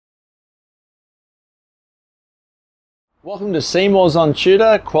Welcome to Seymour's on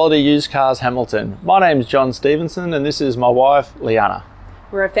Tudor, Quality Used Cars Hamilton. My name's John Stevenson and this is my wife, Leanna.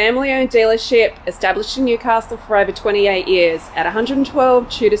 We're a family-owned dealership established in Newcastle for over 28 years at 112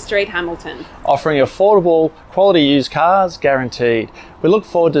 Tudor Street, Hamilton. Offering affordable, quality used cars guaranteed. We look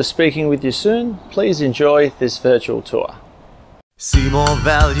forward to speaking with you soon. Please enjoy this virtual tour. See more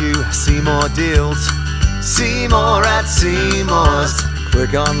value, see more deals. See more at Seymour's.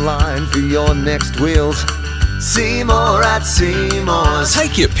 Click online for your next wheels. See more at Seymour's.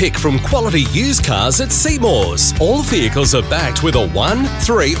 Take your pick from quality used cars at Seymour's. All vehicles are backed with a 1,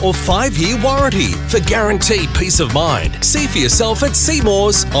 3 or 5 year warranty for guaranteed peace of mind. See for yourself at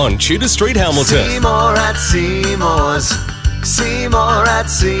Seymour's on Tudor Street, Hamilton. See more at Seymour's. See more at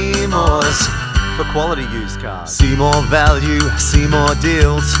Seymour's. For quality used cars. See more value, see more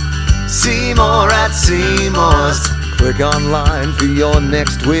deals. See more at Seymour's. Click online for your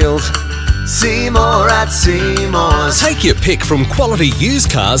next wheels. See more at Seymour's. Take your pick from quality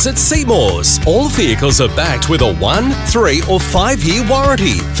used cars at Seymour's. All vehicles are backed with a 1, 3 or 5 year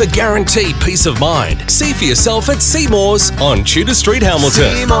warranty for guaranteed peace of mind. See for yourself at Seymour's on Tudor Street,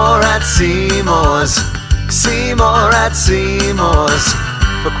 Hamilton. See more at Seymour's. See more at Seymour's.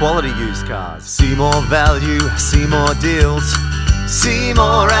 For quality used cars. See more value, see more deals. See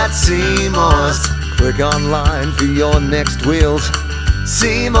more at Seymour's. Click online for your next wheels.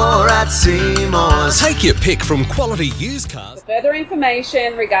 See more at Seymour's. Take your pick from quality used cars. For further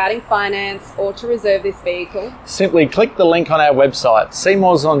information regarding finance or to reserve this vehicle, Simply click the link on our website,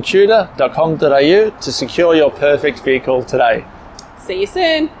 seymoursontudor.com.au, to secure your perfect vehicle today. see you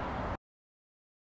soon.